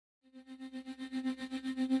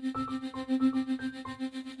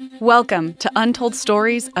Welcome to Untold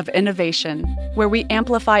Stories of Innovation, where we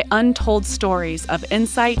amplify untold stories of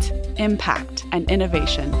insight, impact, and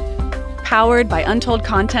innovation. Powered by Untold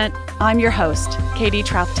Content, I'm your host, Katie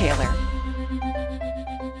Trouth-Taylor.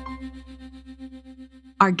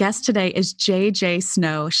 Our guest today is JJ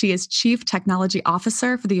Snow. She is Chief Technology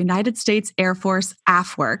Officer for the United States Air Force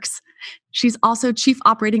AFWERX. She's also Chief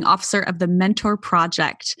Operating Officer of the Mentor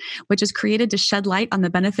Project, which is created to shed light on the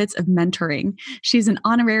benefits of mentoring. She's an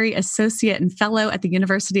honorary associate and fellow at the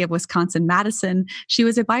University of Wisconsin-Madison. She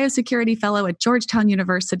was a biosecurity fellow at Georgetown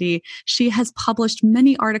University. She has published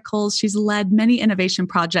many articles. She's led many innovation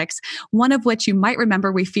projects, one of which you might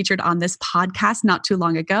remember we featured on this podcast not too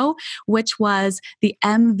long ago, which was the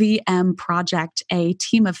MVM Project. A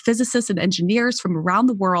team of physicists and engineers from around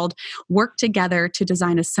the world worked together to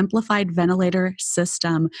design a simplified ventilator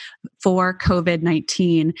system for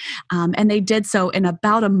COVID-19. And they did so in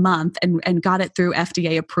about a month and got it through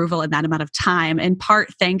FDA approval in that amount of time, in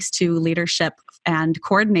part thanks to leadership and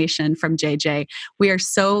coordination from JJ. We are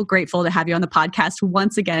so grateful to have you on the podcast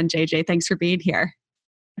once again, JJ. Thanks for being here.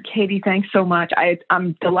 Katie, thanks so much.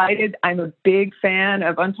 I'm delighted. I'm a big fan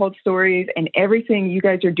of Untold Stories and everything you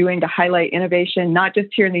guys are doing to highlight innovation, not just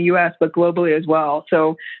here in the U.S., but globally as well.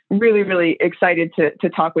 So really, really excited to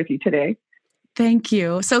talk with you today. Thank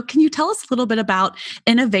you. So can you tell us a little bit about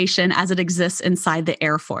innovation as it exists inside the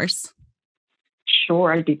Air Force?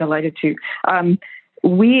 Sure, I'd be delighted to.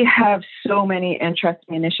 We have so many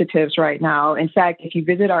interesting initiatives right now. In fact, if you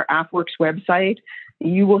visit our AFWERX website,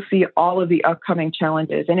 you will see all of the upcoming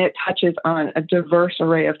challenges, and it touches on a diverse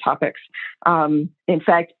array of topics. In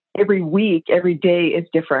fact, every week, every day is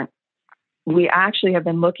different. We actually have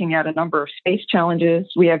been looking at a number of space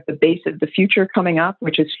challenges. We have the Base of the Future coming up,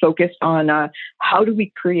 which is focused on how do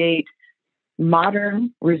we create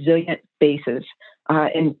modern, resilient bases.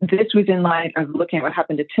 And this was in light of looking at what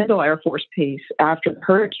happened to Tyndall Air Force Base after the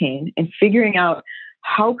hurricane and figuring out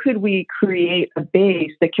how could we create a base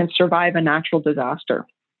that can survive a natural disaster,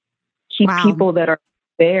 keep people that are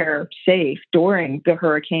there safe during the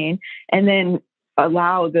hurricane, and then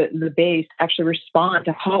allow the base to actually respond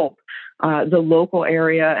to help the local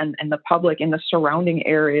area and the public in the surrounding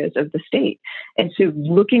areas of the state. And so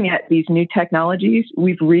looking at these new technologies,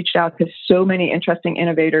 we've reached out to so many interesting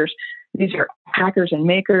innovators. These are hackers and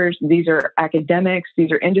makers. These are academics.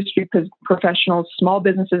 These are industry professionals, small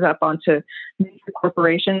businesses up onto major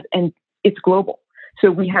corporations, and it's global.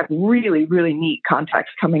 So we have really, really neat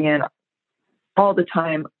contacts coming in all the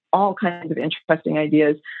time, all kinds of interesting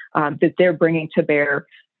ideas that they're bringing to bear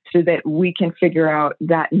so that we can figure out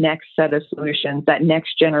that next set of solutions, that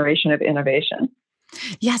next generation of innovation.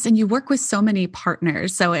 Yes, and you work with so many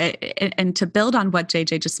partners. So, and to build on what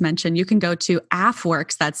JJ just mentioned, you can go to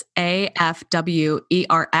AFWERX, that's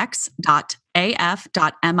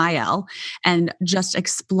AFWERX.af.mil, and just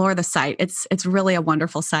explore the site. It's really a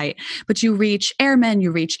wonderful site. But you reach airmen,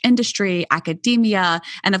 you reach industry, academia,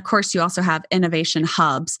 and of course, you also have innovation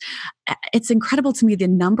hubs. It's incredible to me the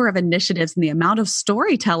number of initiatives and the amount of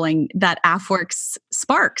storytelling that AFWERX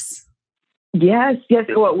sparks. Yes.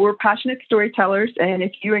 Well, we're passionate storytellers. And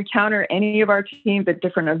if you encounter any of our teams at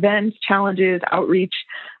different events, challenges, outreach,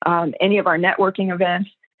 any of our networking events,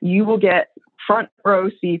 you will get front row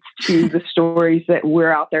seats to the stories that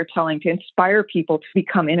we're out there telling to inspire people to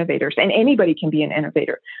become innovators. And anybody can be an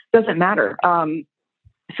innovator. Doesn't matter.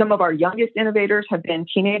 Some of our youngest innovators have been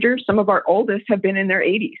teenagers. Some of our oldest have been in their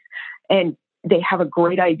 80s. And they have a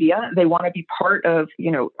great idea. They want to be part of,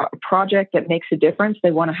 a project that makes a difference.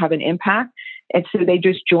 They want to have an impact. And so they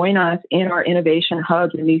just join us in our innovation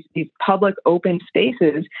hubs and these public open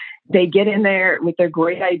spaces. They get in there with their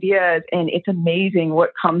great ideas, and it's amazing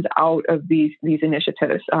what comes out of these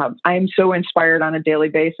initiatives. I am so inspired on a daily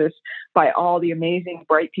basis by all the amazing,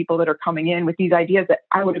 bright people that are coming in with these ideas that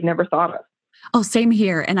I would have never thought of. Oh, same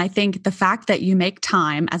here. And I think the fact that you make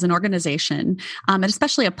time as an organization, and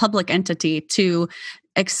especially a public entity, to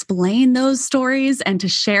explain those stories and to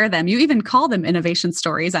share them. You even call them innovation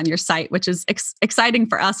stories on your site, which is exciting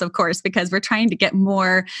for us, of course, because we're trying to get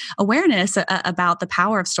more awareness about the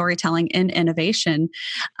power of storytelling in innovation.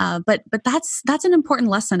 But that's an important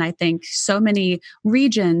lesson, I think. So many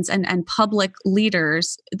regions and public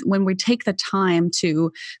leaders, when we take the time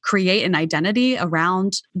to create an identity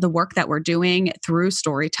around the work that we're doing through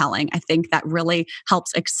storytelling, I think that really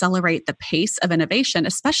helps accelerate the pace of innovation,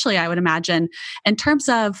 especially, I would imagine, in terms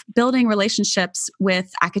of building relationships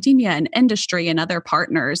with academia and industry and other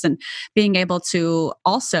partners, and being able to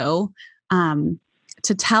also to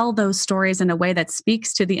tell those stories in a way that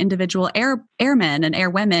speaks to the individual airmen and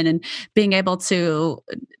airwomen, and being able to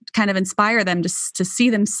kind of inspire them to see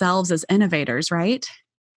themselves as innovators, right?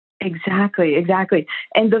 Exactly, exactly.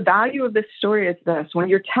 And the value of this story is this: when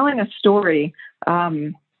you're telling a story,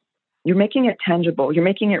 you're making it tangible, you're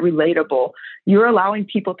making it relatable, you're allowing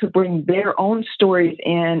people to bring their own stories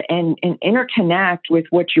in and interconnect with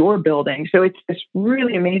what you're building. So it's this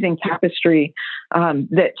really amazing tapestry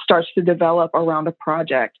that starts to develop around a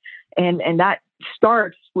project. And that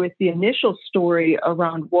starts with the initial story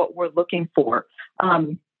around what we're looking for.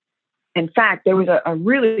 In fact, there was a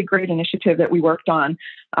really great initiative that we worked on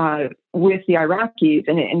with the Iraqis.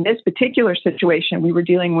 And in this particular situation, we were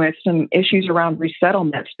dealing with some issues around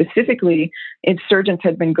resettlement. Specifically, insurgents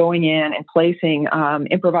had been going in and placing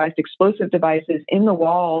improvised explosive devices in the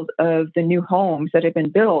walls of the new homes that had been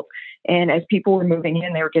built. And as people were moving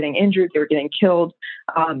in, they were getting injured, they were getting killed.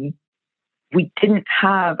 We didn't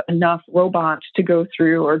have enough robots to go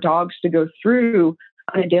through or dogs to go through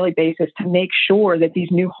on a daily basis to make sure that these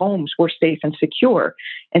new homes were safe and secure.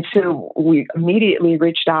 And so we immediately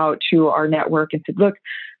reached out to our network and said, look,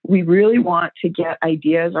 we really want to get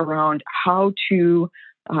ideas around how to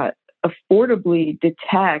affordably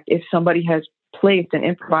detect if somebody has placed an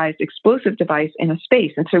improvised explosive device in a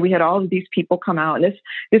space. And so we had all of these people come out. And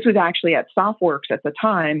this was actually at AFWERX at the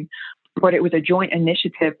time, but it was a joint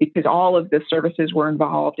initiative because all of the services were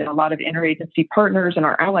involved and a lot of interagency partners and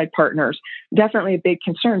our allied partners. Definitely a big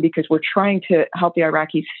concern because we're trying to help the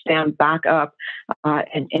Iraqis stand back up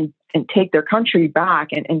and take their country back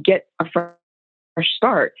and get a fresh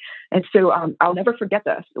start. And so I'll never forget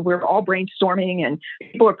this. We're all brainstorming and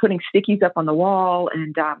people are putting stickies up on the wall.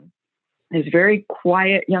 And this very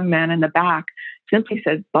quiet young man in the back simply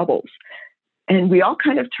said, "Bubbles." And we all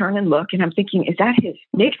kind of turn and look, and I'm thinking, is that his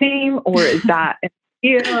nickname or is that an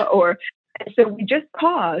idea? And so we just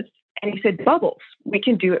paused, and he said, "Bubbles. We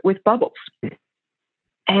can do it with bubbles."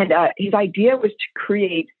 And his idea was to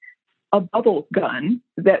create a bubble gun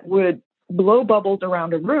that would blow bubbles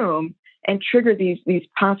around a room and trigger these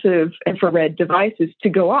passive infrared devices to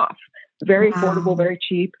go off. Very affordable, very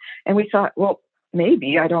cheap. And we thought, well,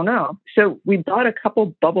 maybe, I don't know. So we bought a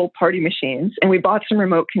couple bubble party machines, and we bought some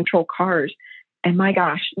remote control cars. And my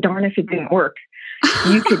gosh, darn if it didn't work.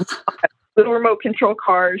 You could buy little remote control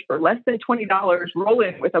cars for less than $20, roll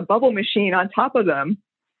in with a bubble machine on top of them.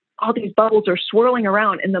 All these bubbles are swirling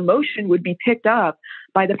around, and the motion would be picked up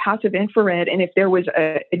by the passive infrared. And if there was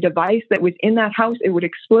a device that was in that house, it would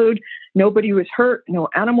explode. Nobody was hurt. No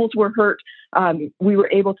animals were hurt. We were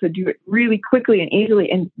able to do it really quickly and easily.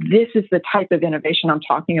 And this is the type of innovation I'm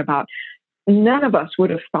talking about. None of us would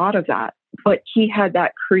have thought of that, but he had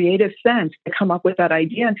that creative sense to come up with that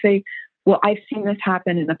idea and say, well, I've seen this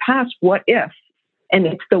happen in the past. What if? And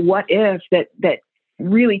it's the what if that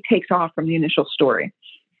really takes off from the initial story.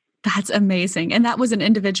 That's amazing. And that was an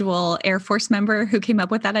individual Air Force member who came up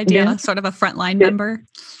with that idea, sort of a frontline member?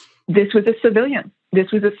 This was a civilian. This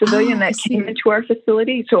was a civilian that came into our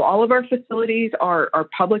facility. So all of our facilities are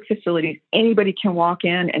public facilities. Anybody can walk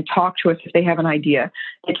in and talk to us if they have an idea.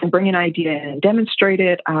 They can bring an idea in and demonstrate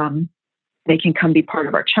it. They can come be part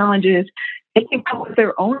of our challenges. They can come with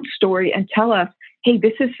their own story and tell us, hey,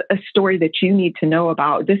 this is a story that you need to know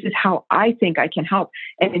about. This is how I think I can help.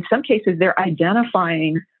 And in some cases, they're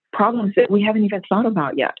identifying problems that we haven't even thought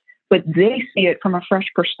about yet, but they see it from a fresh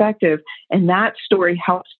perspective. And that story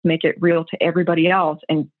helps make it real to everybody else.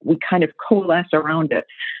 And we kind of coalesce around it.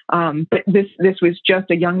 But this was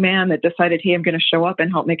just a young man that decided, hey, I'm going to show up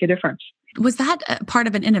and help make a difference. Was that part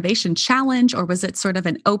of an innovation challenge, or was it sort of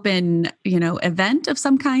an open, event of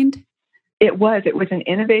some kind? It was an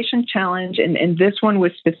innovation challenge. And this one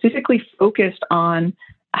was specifically focused on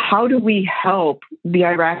how do we help the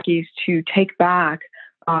Iraqis to take back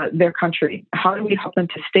their country? How do we help them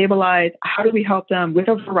to stabilize? How do we help them with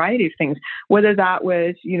a variety of things? Whether that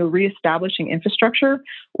was, reestablishing infrastructure,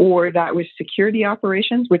 or that was security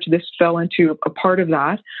operations, which this fell into a part of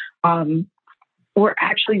that, or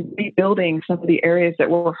actually rebuilding some of the areas that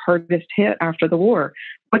were hardest hit after the war.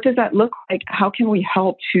 What does that look like? How can we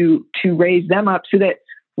help to raise them up so that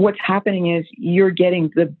what's happening is you're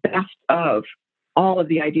getting the best of all of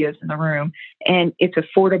the ideas in the room, and it's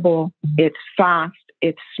affordable, it's fast,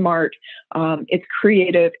 it's smart, it's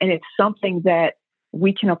creative, and it's something that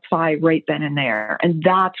we can apply right then and there. And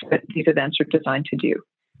that's what these events are designed to do.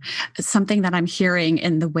 Something that I'm hearing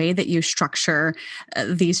in the way that you structure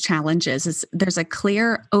these challenges is there's a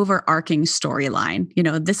clear overarching storyline.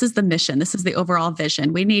 This is the mission. This is the overall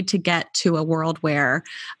vision. We need to get to a world where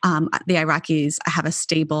the Iraqis have a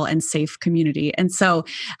stable and safe community. And so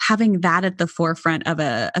having that at the forefront of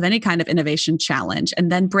any kind of innovation challenge,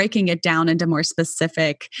 and then breaking it down into more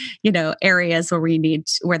specific, areas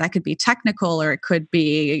where that could be technical, or it could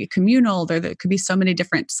be communal, or there could be so many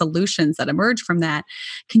different solutions that emerge from that,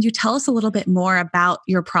 Can you tell us a little bit more about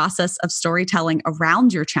your process of storytelling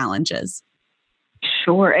around your challenges?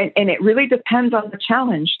 Sure. And it really depends on the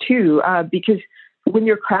challenge too, because when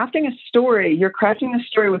you're crafting a story, you're crafting a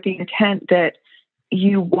story with the intent that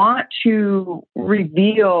you want to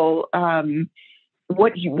reveal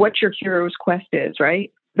what your hero's quest is,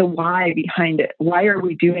 right? The why behind it. Why are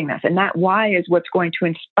we doing this? And that why is what's going to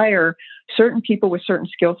inspire certain people with certain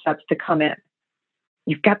skill sets to come in.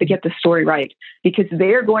 You've got to get the story right, because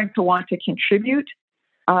they're going to want to contribute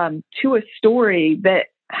to a story that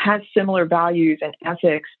has similar values and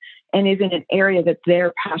ethics and is in an area that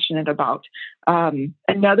they're passionate about.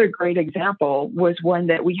 Another great example was one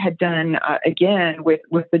that we had done, again, with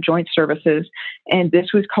the Joint Services, and this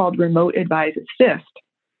was called Remote Advise Assist.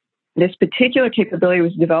 This particular capability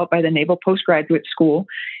was developed by the Naval Postgraduate School,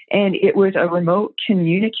 and it was a remote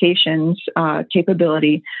communications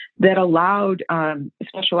capability that allowed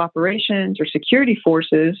special operations or security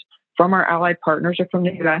forces from our allied partners or from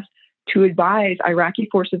the U.S. to advise Iraqi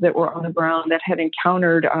forces that were on the ground that had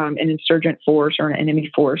encountered an insurgent force or an enemy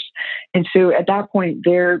force. And so at that point,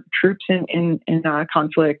 their troops in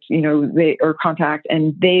conflict, or contact,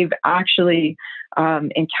 and they've actually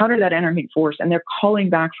encountered that enemy force, and they're calling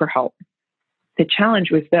back for help. The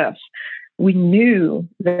challenge was this. We knew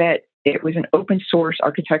that it was an open source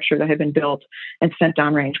architecture that had been built and sent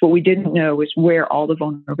downrange. What we didn't know was where all the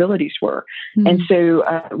vulnerabilities were. Mm-hmm. And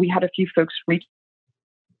so we had a few folks reach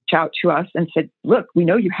out to us and said, look, we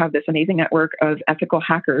know you have this amazing network of ethical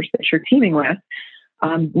hackers that you're teaming with.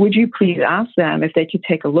 Would you please ask them if they could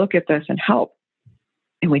take a look at this and help?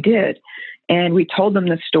 And we did. And we told them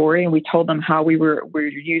the story, and we told them how we were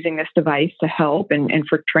using this device to help and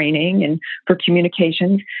for training and for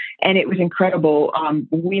communications. And it was incredible.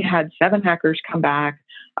 We had 7 hackers come back.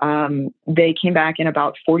 They came back in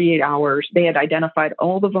about 48 hours. They had identified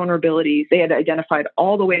all the vulnerabilities. They had identified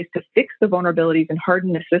all the ways to fix the vulnerabilities and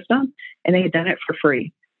harden the system. And they had done it for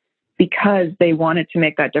free because they wanted to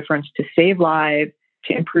make that difference, to save lives,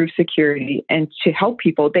 to improve security, and to help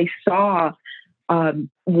people. They saw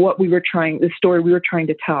the story we were trying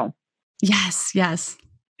to tell. Yes, yes.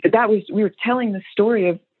 We were telling the story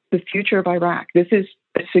of the future of Iraq. This is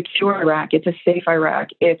a secure Iraq. It's a safe Iraq.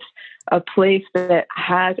 It's a place that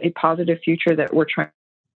has a positive future that we're trying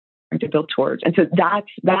to build towards. And so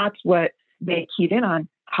that's what they keyed in on.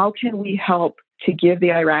 How can we help to give the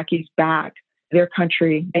Iraqis back their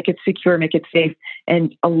country, make it secure, make it safe,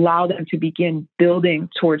 and allow them to begin building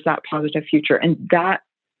towards that positive future? And that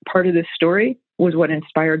part of the story was what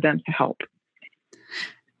inspired them to help.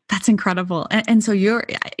 That's incredible. And so you're,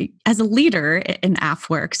 as a leader in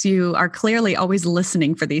AFWERX, you are clearly always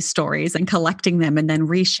listening for these stories and collecting them and then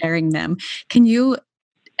resharing them.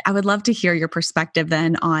 I would love to hear your perspective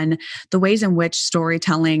then on the ways in which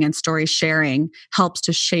storytelling and story sharing helps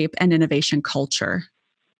to shape an innovation culture.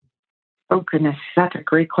 Oh, goodness. That's a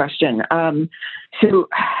great question. So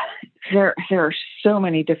there are so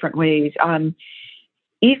many different ways.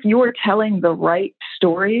 If you're telling the right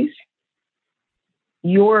stories,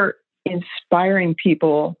 you're inspiring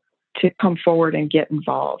people to come forward and get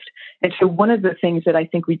involved. And so one of the things that I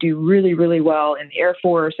think we do really, really well in the Air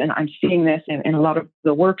Force, and I'm seeing this in a lot of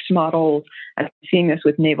the works models, I'm seeing this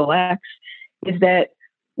with AFWERX, is that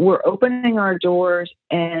we're opening our doors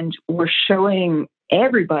and we're showing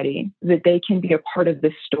everybody that they can be a part of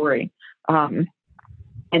this story.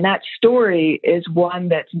 And that story is one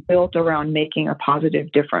that's built around making a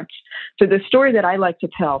positive difference. So the story that I like to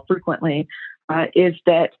tell frequently is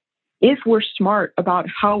that if we're smart about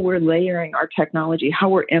how we're layering our technology, how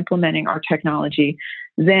we're implementing our technology,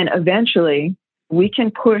 then eventually we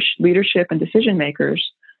can push leadership and decision makers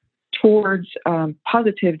towards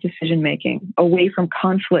positive decision making, away from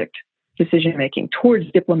conflict decision making, towards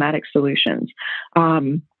diplomatic solutions,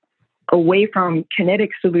 away from kinetic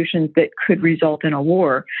solutions that could result in a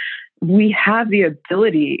war. We have the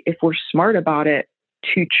ability, if we're smart about it,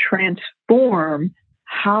 to transform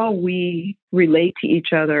how we relate to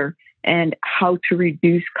each other and how to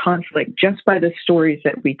reduce conflict just by the stories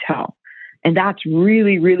that we tell. And that's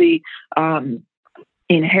really, really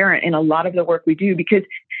inherent in a lot of the work we do, because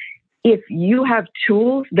if you have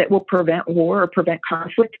tools that will prevent war or prevent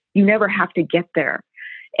conflict, you never have to get there.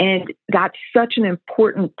 And that's such an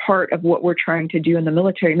important part of what we're trying to do in the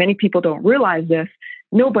military. Many people don't realize this.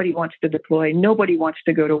 Nobody wants to deploy. Nobody wants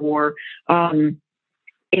to go to war.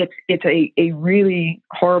 It's a really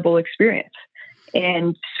horrible experience.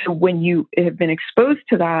 And so when you have been exposed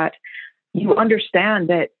to that, you understand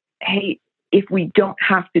that, hey, if we don't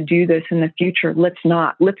have to do this in the future, let's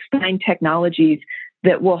find technologies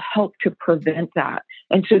that will help to prevent that.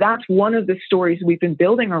 And so that's one of the stories we've been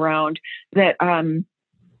building around that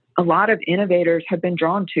a lot of innovators have been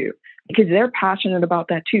drawn to, because they're passionate about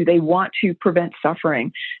that too. They want to prevent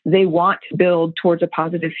suffering. They want to build towards a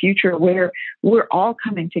positive future where we're all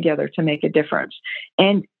coming together to make a difference.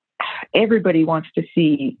 And everybody wants to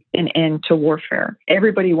see an end to warfare.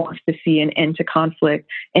 Everybody wants to see an end to conflict,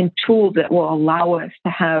 and tools that will allow us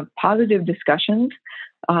to have positive discussions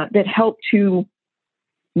that help to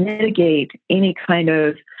mitigate any kind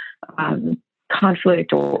of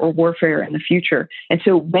conflict or warfare in the future. And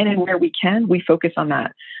so when and where we can, we focus on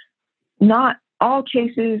that. Not all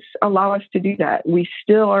cases allow us to do that. We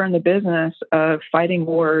still are in the business of fighting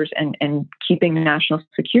wars and keeping national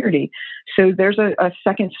security. So there's a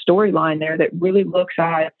second storyline there that really looks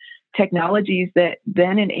at technologies that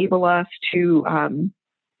then enable us to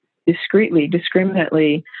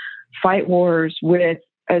discriminately fight wars with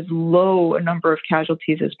as low a number of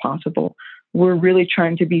casualties as possible. We're really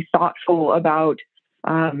trying to be thoughtful about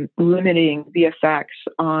limiting the effects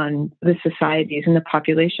on the societies and the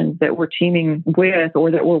populations that we're teaming with or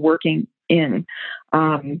that we're working in.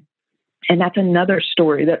 And that's another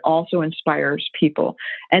story that also inspires people.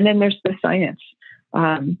 And then there's the science.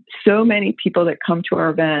 So many people that come to our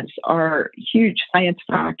events are huge science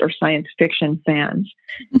fact or science fiction fans.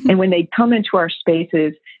 And when they come into our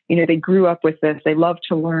spaces, they grew up with this. They love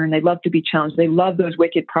to learn. They love to be challenged. They love those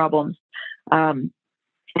wicked problems.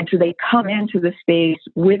 And so they come into the space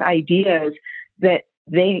with ideas that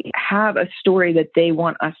they have a story that they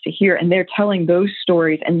want us to hear, and they're telling those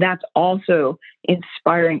stories, and that's also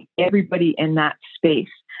inspiring everybody in that space.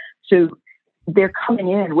 So they're coming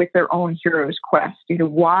in with their own hero's quest.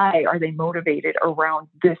 Why are they motivated around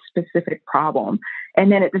this specific problem?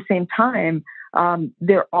 And then at the same time,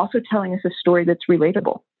 they're also telling us a story that's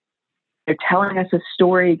relatable. They're telling us a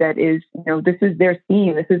story that is, this is their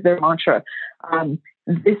theme, this is their mantra.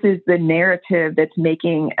 This is the narrative that's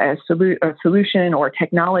making a solution or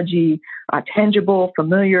technology tangible,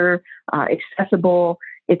 familiar, accessible.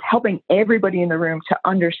 It's helping everybody in the room to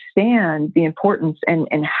understand the importance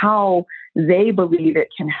and how they believe it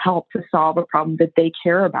can help to solve a problem that they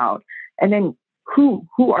care about. And then who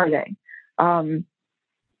are they?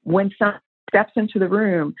 When someone steps into the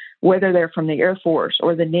room, whether they're from the Air Force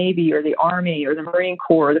or the Navy or the Army or the Marine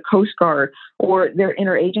Corps or the Coast Guard, or their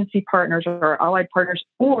interagency partners or allied partners,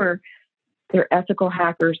 or they're ethical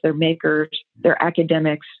hackers, they're makers, they're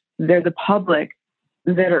academics, they're the public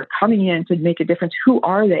that are coming in to make a difference. Who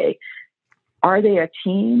are they? Are they a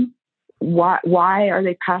team? Why are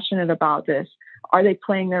they passionate about this? Are they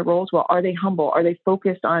playing their roles well? Are they humble? Are they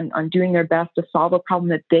focused on doing their best to solve a problem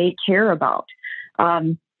that they care about?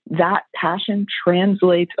 That passion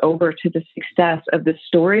translates over to the success of the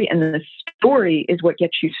story. And then the story is what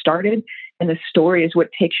gets you started. And the story is what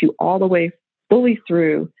takes you all the way fully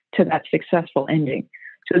through to that successful ending.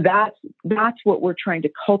 So that's what we're trying to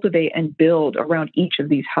cultivate and build around each of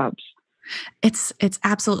these hubs. It's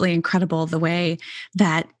absolutely incredible the way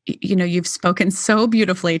that, you've spoken so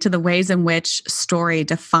beautifully to the ways in which story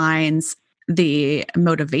defines the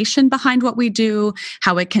motivation behind what we do,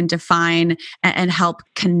 how it can define and help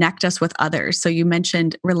connect us with others. So you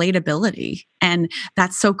mentioned relatability, and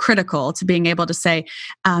that's so critical to being able to say,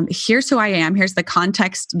 here's who I am, here's the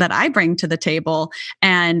context that I bring to the table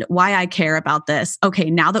and why I care about this. Okay,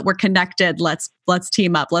 now that we're connected, let's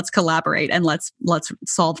team up, let's collaborate, and let's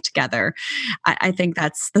solve together. I think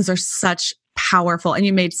those are such powerful, and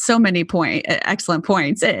you made so many excellent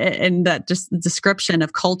points in that just description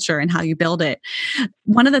of culture and how you build it.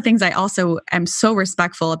 One of the things I also am so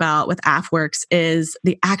respectful about with AFWERX is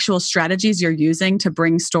the actual strategies you're using to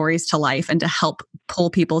bring stories to life and to help pull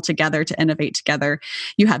people together to innovate together.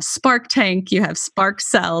 You have Spark Tank, you have Spark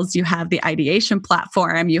Cells, you have the ideation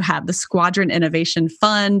platform, you have the Squadron Innovation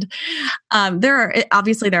Fund. There are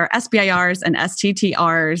SBIRs and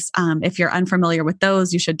STTRs. If you're unfamiliar with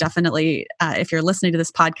those, you should definitely, if you're listening to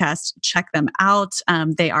this podcast, check them out.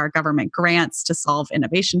 They are government grants to solve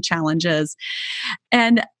innovation challenges.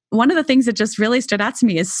 And one of the things that just really stood out to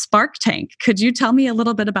me is Spark Tank. Could you tell me a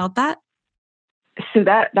little bit about that? So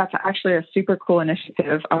that's actually a super cool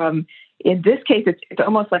initiative. In this case, it's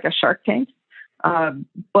almost like a Shark Tank.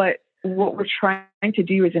 But what we're trying to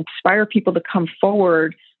do is inspire people to come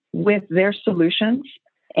forward with their solutions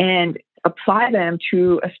and apply them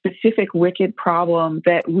to a specific wicked problem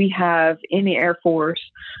that we have in the Air Force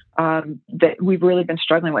that we've really been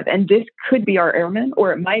struggling with. And this could be our airmen,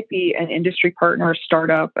 or it might be an industry partner,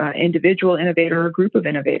 startup, individual innovator, or group of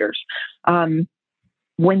innovators.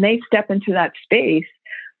 When they step into that space,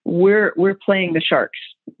 we're playing the sharks.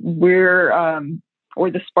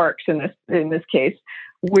 Or the sparks in this case.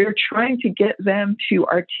 We're trying to get them to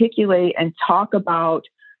articulate and talk about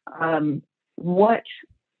what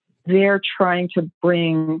they're trying to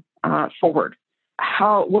bring forward.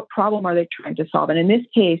 What problem are they trying to solve? And in this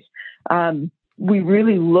case, we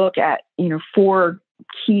really look at, 4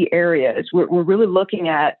 key areas. We're really looking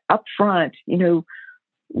at upfront,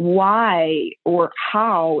 why or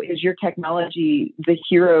how is your technology the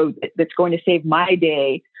hero that's going to save my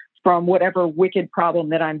day from whatever wicked problem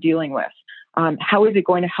that I'm dealing with? How is it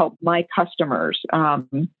going to help my customers?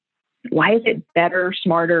 Why is it better,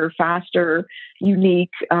 smarter, faster,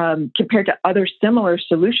 unique compared to other similar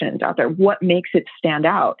solutions out there? What makes it stand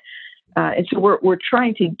out? And so we're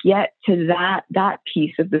trying to get to that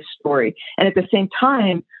piece of the story. And at the same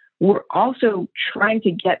time, we're also trying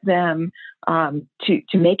to get them to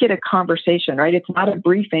make it a conversation, right? It's not a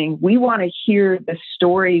briefing. We want to hear the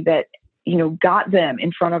story that, got them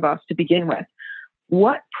in front of us to begin with.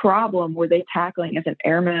 What problem were they tackling as an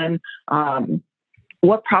airman?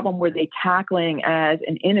 What problem were they tackling as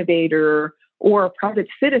an innovator or a private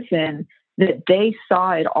citizen that they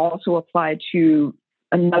saw it also applied to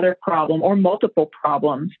another problem or multiple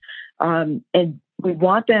problems? And we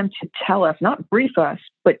want them to tell us, not brief us,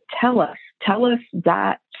 but tell us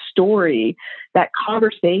that story, that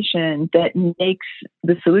conversation that makes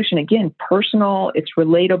the solution, again, personal, it's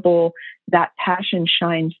relatable, that passion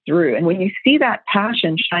shines through. And when you see that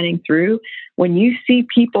passion shining through, when you see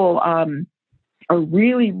people are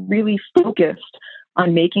really, really focused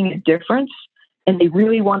on making a difference, and they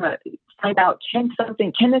really want to find out, can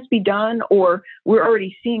this be done? Or we're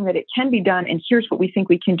already seeing that it can be done, and here's what we think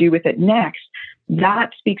we can do with it next.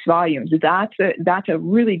 That speaks volumes. That's a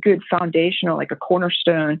really good foundational, like a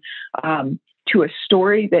cornerstone to a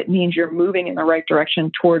story that means you're moving in the right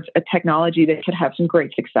direction towards a technology that could have some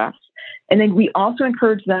great success. And then we also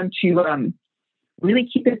encourage them to really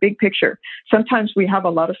keep it big picture. Sometimes we have a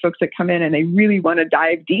lot of folks that come in and they really want to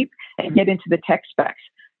dive deep and get into the tech specs.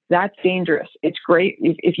 That's dangerous. It's great.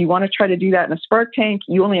 If you want to try to do that in a Spark Tank,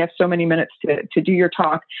 you only have so many minutes to do your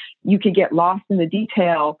talk. You could get lost in the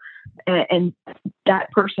detail. And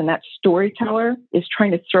that person, that storyteller, is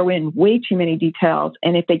trying to throw in way too many details.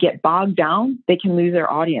 And if they get bogged down, they can lose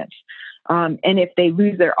their audience. And if they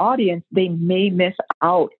lose their audience, they may miss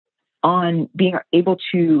out on being able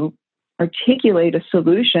to articulate a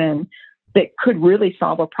solution that could really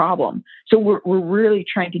solve a problem. So we're really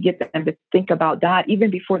trying to get them to think about that even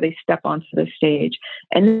before they step onto the stage.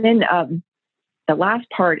 And then the last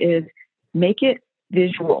part is make it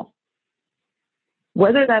visual.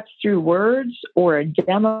 Whether that's through words or a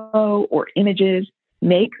demo or images,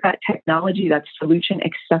 make that technology, that solution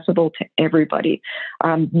accessible to everybody.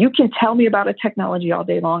 You can tell me about a technology all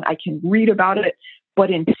day long. I can read about it. But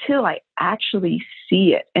until I actually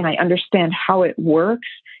see it and I understand how it works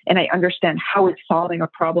and I understand how it's solving a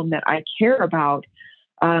problem that I care about,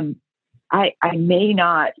 I may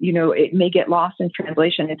not, it may get lost in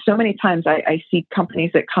translation. And so many times I see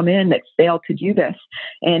companies that come in that fail to do this.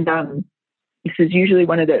 And this is usually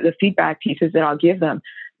one of the feedback pieces that I'll give them.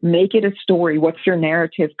 Make it a story. What's your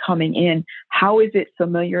narrative coming in? How is it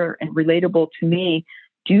familiar and relatable to me?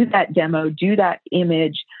 Do that demo, do that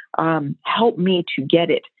image, help me to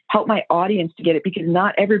get it, help my audience to get it, because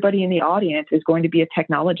not everybody in the audience is going to be a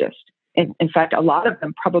technologist. And in fact, a lot of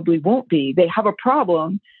them probably won't be. They have a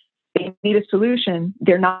problem, they need a solution,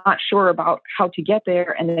 they're not sure about how to get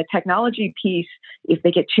there. And the technology piece, if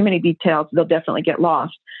they get too many details, they'll definitely get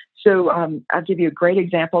lost. So I'll give you a great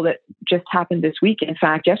example that just happened this week. In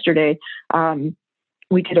fact, yesterday,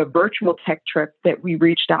 we did a virtual tech trip that we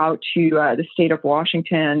reached out to the state of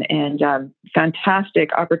Washington, and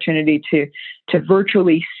fantastic opportunity to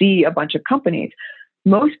virtually see a bunch of companies.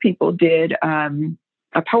 Most people did a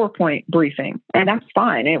PowerPoint briefing, and that's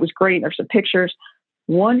fine. And it was great. There's some pictures.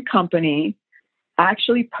 One company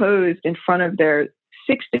actually posed in front of their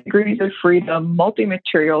 6 degrees of freedom,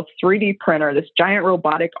 multi-material 3D printer, this giant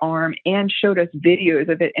robotic arm, and showed us videos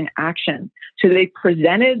of it in action. So they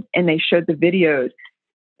presented and they showed the videos.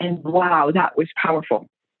 And wow, that was powerful.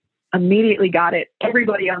 Immediately got it.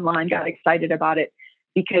 Everybody online got excited about it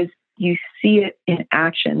because you see it in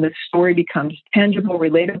action. The story becomes tangible,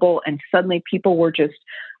 relatable, and suddenly people were just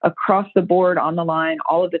across the board on the line,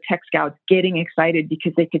 all of the tech scouts getting excited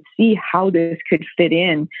because they could see how this could fit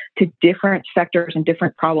in to different sectors and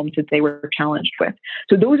different problems that they were challenged with.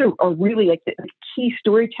 So those are really like the key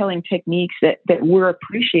storytelling techniques that we're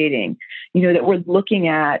appreciating, that we're looking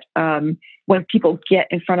at when people get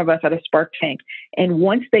in front of us at a Spark Tank. And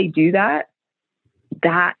once they do that,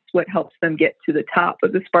 that's what helps them get to the top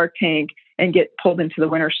of the Spark Tank and get pulled into the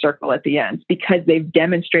winner's circle at the end, because they've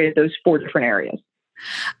demonstrated those 4 different areas.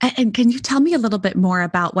 And can you tell me a little bit more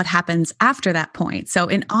about what happens after that point? So,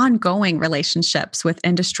 in ongoing relationships with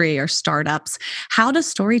industry or startups, how does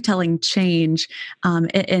storytelling change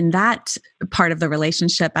in that part of the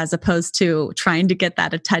relationship, as opposed to trying to get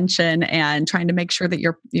that attention and trying to make sure that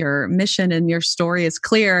your mission and your story is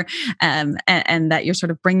clear, and that you're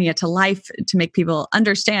sort of bringing it to life to make people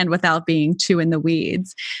understand without being too in the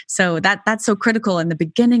weeds? So that's so critical in the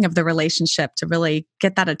beginning of the relationship to really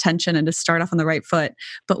get that attention and to start off on the right foot.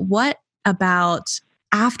 But what about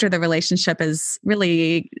after the relationship is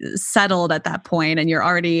really settled at that point and you're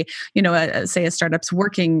already, say a startup's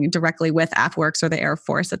working directly with AFWERX or the Air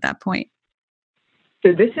Force at that point?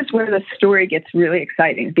 So this is where the story gets really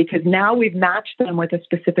exciting, because now we've matched them with a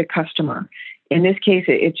specific customer. In this case,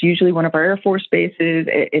 it's usually one of our Air Force bases.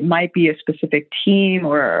 It might be a specific team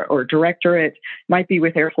or directorate. It might be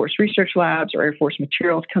with Air Force Research Labs or Air Force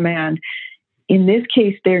Materials Command. In this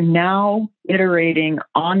case, they're now iterating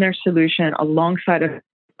on their solution alongside a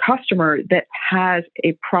customer that has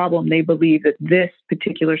a problem they believe that this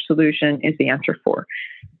particular solution is the answer for.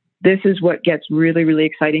 This is what gets really, really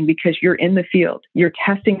exciting, because you're in the field, you're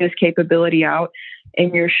testing this capability out,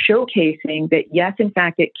 and you're showcasing that, yes, in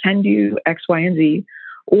fact, it can do X, Y, and Z,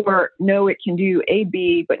 or no, it can do A,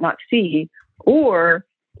 B, but not C, or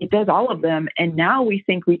it does all of them. And now we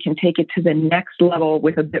think we can take it to the next level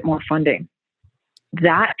with a bit more funding.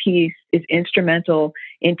 That piece is instrumental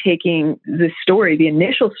in taking the story, the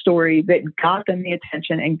initial story that got them the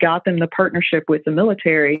attention and got them the partnership with the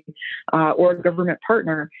military or a government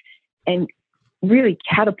partner, and really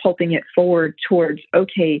catapulting it forward towards,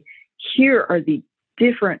 okay, here are the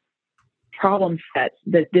different problem sets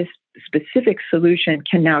that this specific solution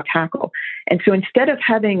can now tackle. And so instead of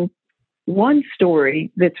having one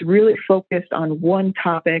story that's really focused on one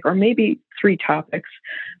topic or maybe three topics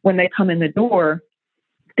when they come in the door,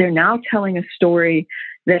 they're now telling a story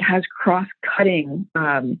that has cross-cutting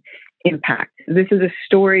impact. This is a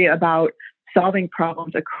story about solving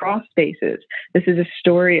problems across spaces. This is a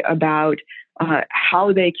story about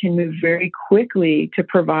how they can move very quickly to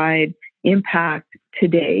provide impact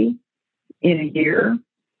today, in a year,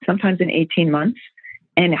 sometimes in 18 months,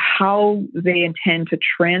 and how they intend to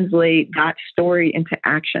translate that story into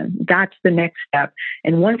action. That's the next step.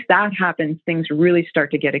 And once that happens, things really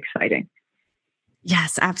start to get exciting.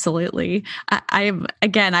 Yes, absolutely. I'm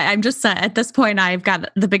just at this point, I've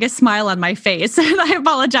got the biggest smile on my face, and I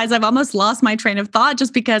apologize. I've almost lost my train of thought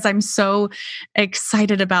just because I'm so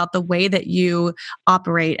excited about the way that you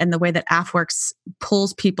operate and the way that AFWERX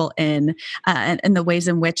pulls people in, and the ways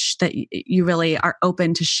in which that you really are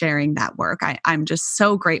open to sharing that work. I'm just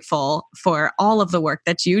so grateful for all of the work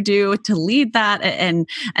that you do to lead that, and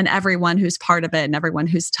everyone who's part of it and everyone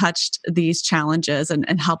who's touched these challenges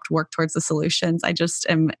and helped work towards the solutions. I just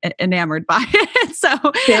am enamored by it. So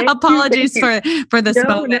apologies for this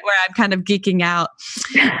moment where I'm kind of geeking out.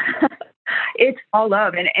 It's all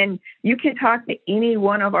love. And you can talk to any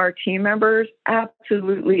one of our team members,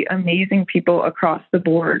 absolutely amazing people across the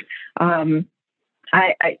board. I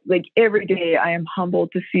like every day I am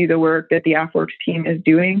humbled to see the work that the AFWERX team is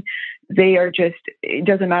doing. They are just, it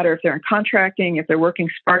doesn't matter if they're in contracting, if they're working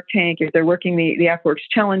Spark Tank, if they're working the AFWERX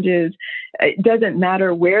challenges, it doesn't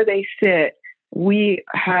matter where they sit. We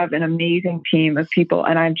have an amazing team of people,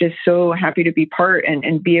 and I'm just so happy to be part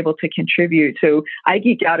and be able to contribute. So I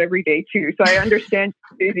geek out every day too. So I understand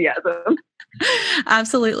enthusiasm.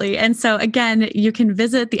 Absolutely. And so again, you can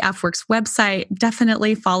visit the AFWERX website.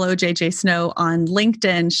 Definitely follow JJ Snow on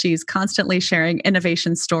LinkedIn. She's constantly sharing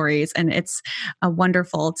innovation stories, and it's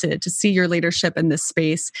wonderful to see your leadership in this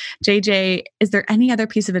space. JJ, is there any other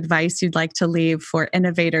piece of advice you'd like to leave for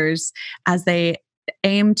innovators as they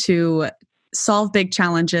aim to solve big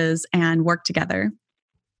challenges and work together?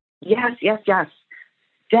 Yes.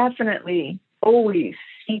 Definitely always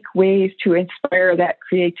seek ways to inspire that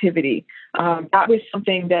creativity. That was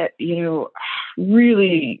something that,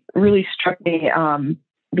 really, really struck me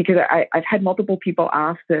because I've had multiple people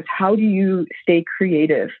ask this: how do you stay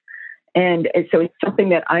creative? And so it's something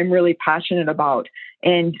that I'm really passionate about.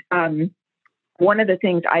 And one of the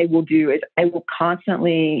things I will do is I will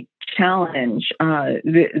constantly challenge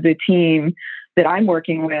the team that I'm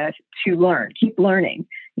working with to learn, keep learning,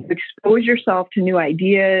 expose yourself to new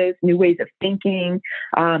ideas, new ways of thinking,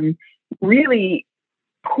 really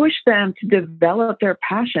push them to develop their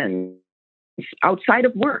passions outside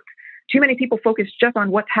of work. Too many people focus just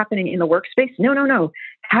on what's happening in the workspace. No.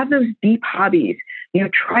 Have those deep hobbies,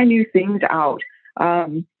 try new things out.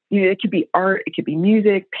 It could be art, it could be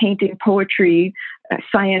music, painting, poetry,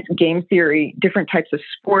 science, game theory, different types of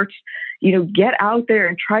sports. get out there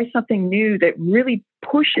and try something new that really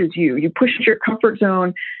pushes you. You push your comfort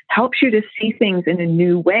zone, helps you to see things in a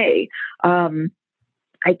new way.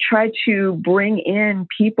 I try to bring in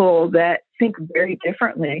people that think very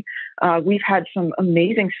differently. We've had some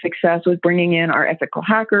amazing success with bringing in our ethical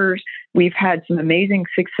hackers. We've had some amazing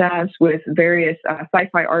success with various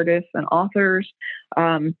sci-fi artists and authors,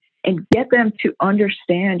 and get them to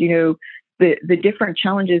understand, the different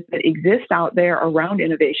challenges that exist out there around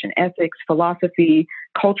innovation, ethics, philosophy,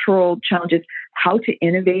 cultural challenges, how to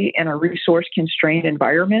innovate in a resource-constrained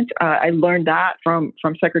environment. I learned that from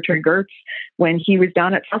Secretary Gertz when he was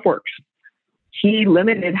down at AFWERX. He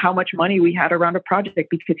limited how much money we had around a project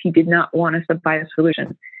because he did not want us to buy a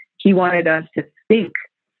solution. He wanted us to think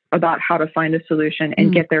about how to find a solution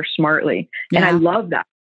and get there smartly. Yeah. And I love that.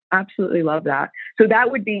 Absolutely love that. So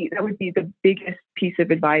that would be the biggest piece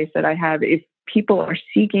of advice that I have. If people are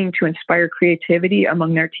seeking to inspire creativity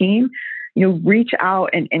among their team, reach out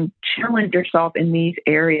and challenge yourself in these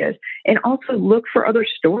areas, and also look for other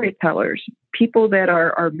storytellers, people that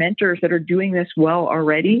are mentors that are doing this well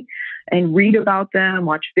already, and read about them,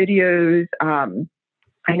 watch videos.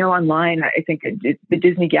 I know online, I think the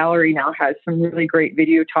Disney Gallery now has some really great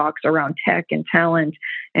video talks around tech and talent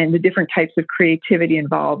and the different types of creativity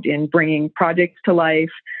involved in bringing projects to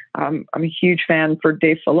life. I'm a huge fan for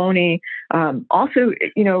Dave Filoni. Also,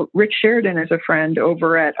 Rich Sheridan is a friend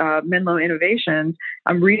over at Menlo Innovations.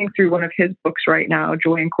 I'm reading through one of his books right now,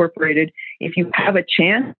 Joy Incorporated. If you have a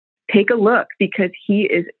chance, take a look, because he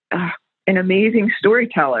is an amazing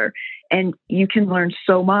storyteller. And you can learn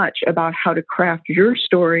so much about how to craft your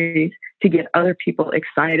stories to get other people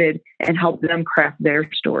excited and help them craft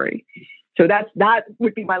their story. So that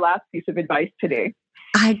would be my last piece of advice today.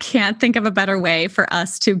 I can't think of a better way for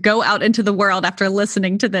us to go out into the world after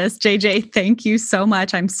listening to this. JJ, thank you so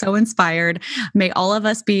much. I'm so inspired. May all of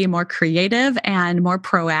us be more creative and more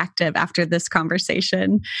proactive after this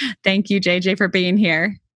conversation. Thank you, JJ, for being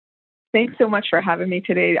here. Thanks so much for having me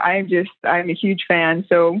today. I'm a huge fan.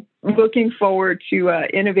 So looking forward to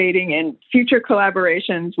innovating and future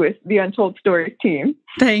collaborations with the Untold Stories team.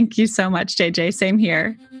 Thank you so much, JJ. Same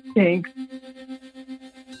here. Thanks.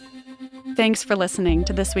 Thanks for listening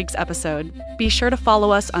to this week's episode. Be sure to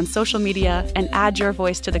follow us on social media and add your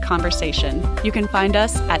voice to the conversation. You can find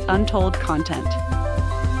us at Untold Content.